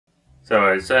So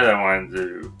I said I wanted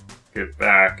to get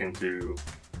back into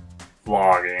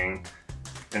vlogging,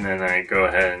 and then I go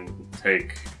ahead and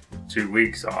take 2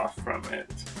 weeks off from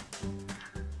it.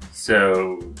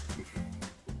 So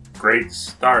great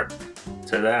start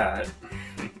to that.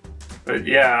 But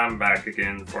yeah, I'm back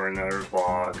again for another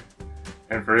vlog.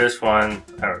 And for this one,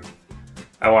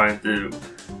 I wanted to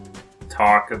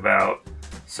talk about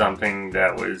something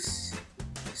that was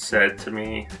said to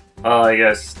me. Well, I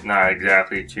guess not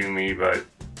exactly to me, but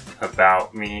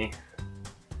about me.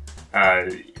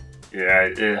 Yeah,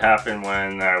 it happened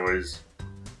when I was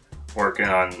working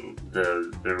on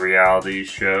the reality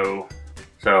show.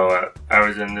 So I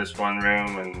was in this one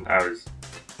room and I was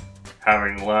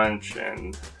having lunch,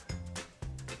 and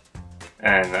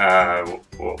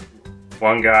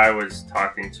one guy was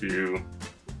talking to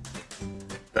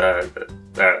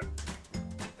that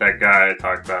guy I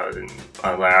talked about in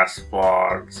my last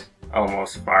vlogs.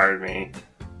 Almost fired me.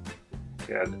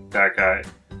 Yeah, that guy.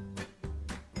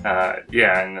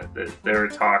 Yeah, and they were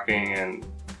talking, and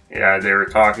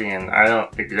I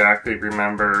don't exactly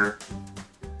remember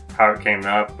how it came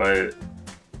up, but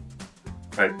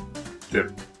the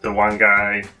one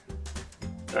guy,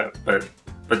 but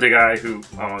the guy who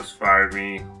almost fired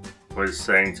me was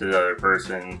saying to the other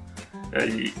person,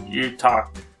 you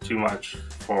talk too much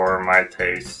for my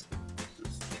taste.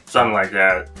 Something like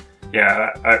that.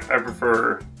 Yeah, I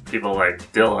prefer people like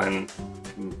Dylan,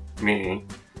 me,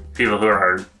 people who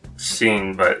are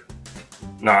seen but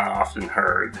not often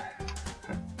heard.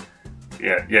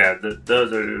 Yeah,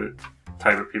 those are the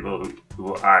type of people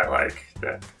who I like.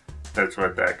 That's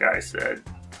what that guy said.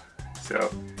 So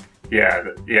yeah,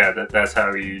 that's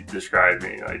how he described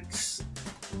me, like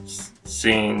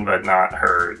seen but not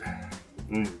heard.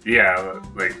 Yeah,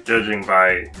 like judging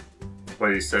by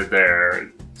what he said there,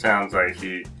 it sounds like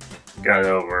he got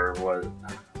over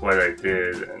what I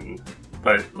did,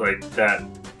 but like that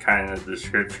kind of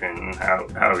description,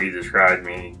 how he described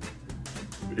me,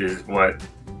 is what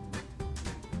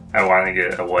I want to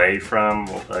get away from,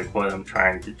 like what I'm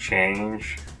trying to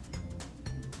change.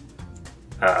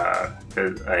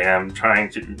 Because I am trying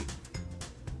to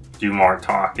do more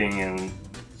talking and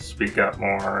speak up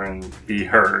more and be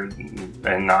heard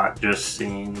and not just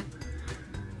seen.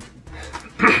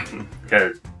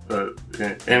 Because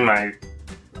in my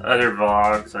other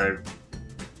vlogs,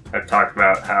 I've talked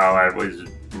about how I was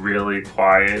really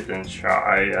quiet and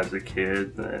shy as a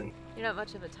kid, and you're not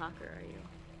much of a talker, are you?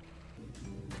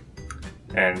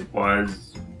 And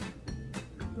was,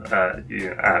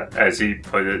 as he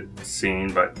put it,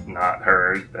 seen but not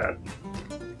heard.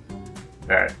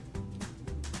 That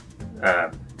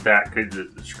could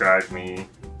describe me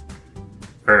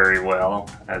very well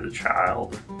as a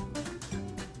child.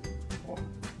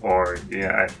 Or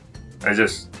yeah, I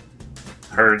just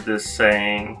heard this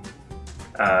saying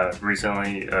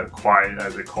recently, quiet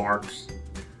as a corpse.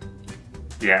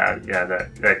 Yeah,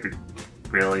 that could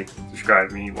really describe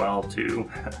me well too.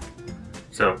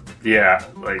 So yeah,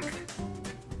 like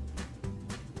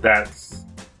that's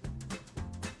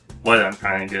what I'm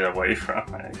trying to get away from,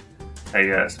 I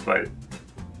guess. But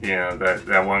you know,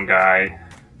 that one guy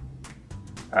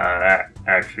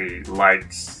actually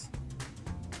likes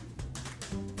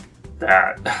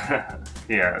that.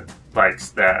 Yeah,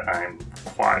 likes that I'm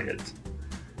quiet.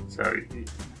 So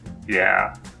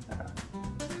yeah,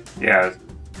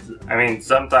 I mean,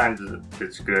 sometimes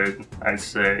it's good, I'd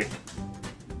say,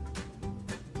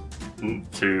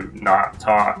 to not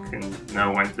talk and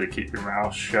know when to keep your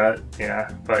mouth shut.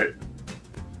 Yeah, but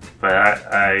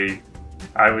I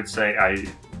would say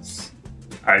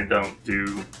I don't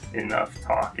do enough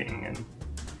talking,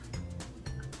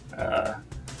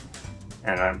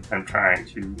 and I'm trying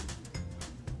to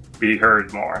be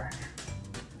heard more.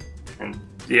 And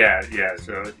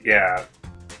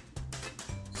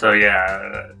so I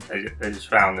just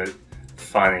found it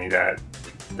funny that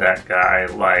guy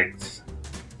liked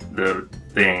the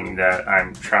thing that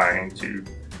I'm trying to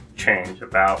change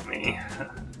about me.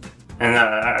 And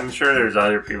I'm sure there's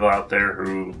other people out there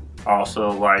who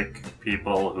also like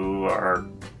people who are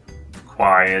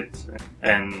quiet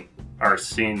and are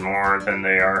seen more than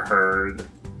they are heard.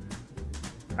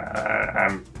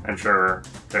 I'm sure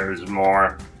there's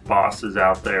more bosses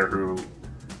out there who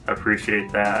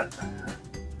appreciate that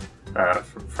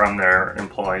from their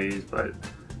employees, but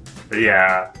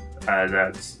yeah,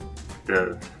 that's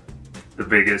the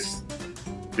biggest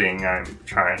thing I'm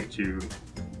trying to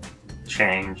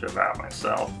change about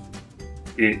myself.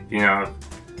 You know, if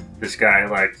this guy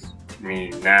likes me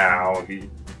now, he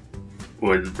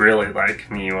would really like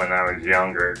me when I was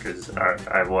younger, because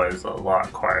I was a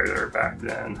lot quieter back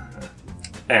then.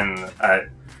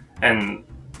 And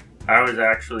I was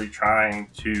actually trying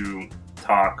to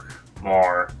talk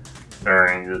more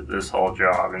during this whole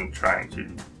job and trying to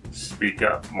speak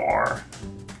up more.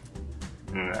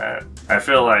 And I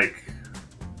feel like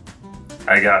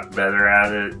I got better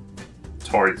at it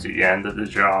towards the end of the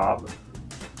job.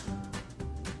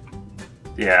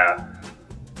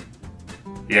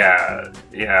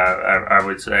 I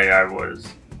would say I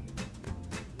was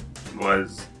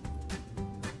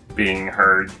being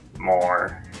heard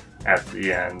more at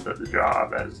the end of the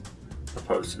job as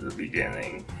opposed to the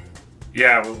beginning.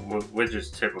 Yeah, which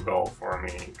is typical for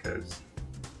me because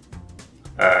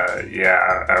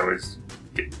I was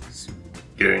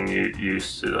getting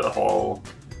used to the whole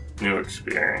new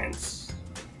experience.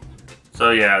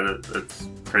 So yeah, that's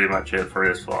pretty much it for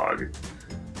this vlog.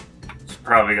 It's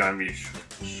probably gonna be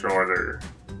shorter,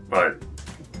 but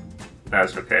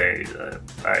that's okay.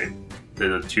 I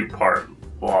did a 2-part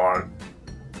vlog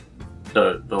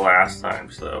the last time,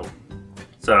 so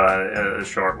a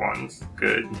short one's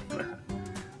good.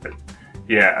 But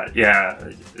yeah,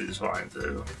 I just wanted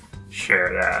to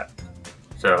share that.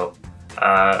 So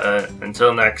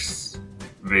until next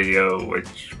video,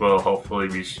 which will hopefully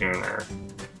be sooner,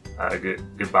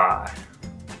 goodbye.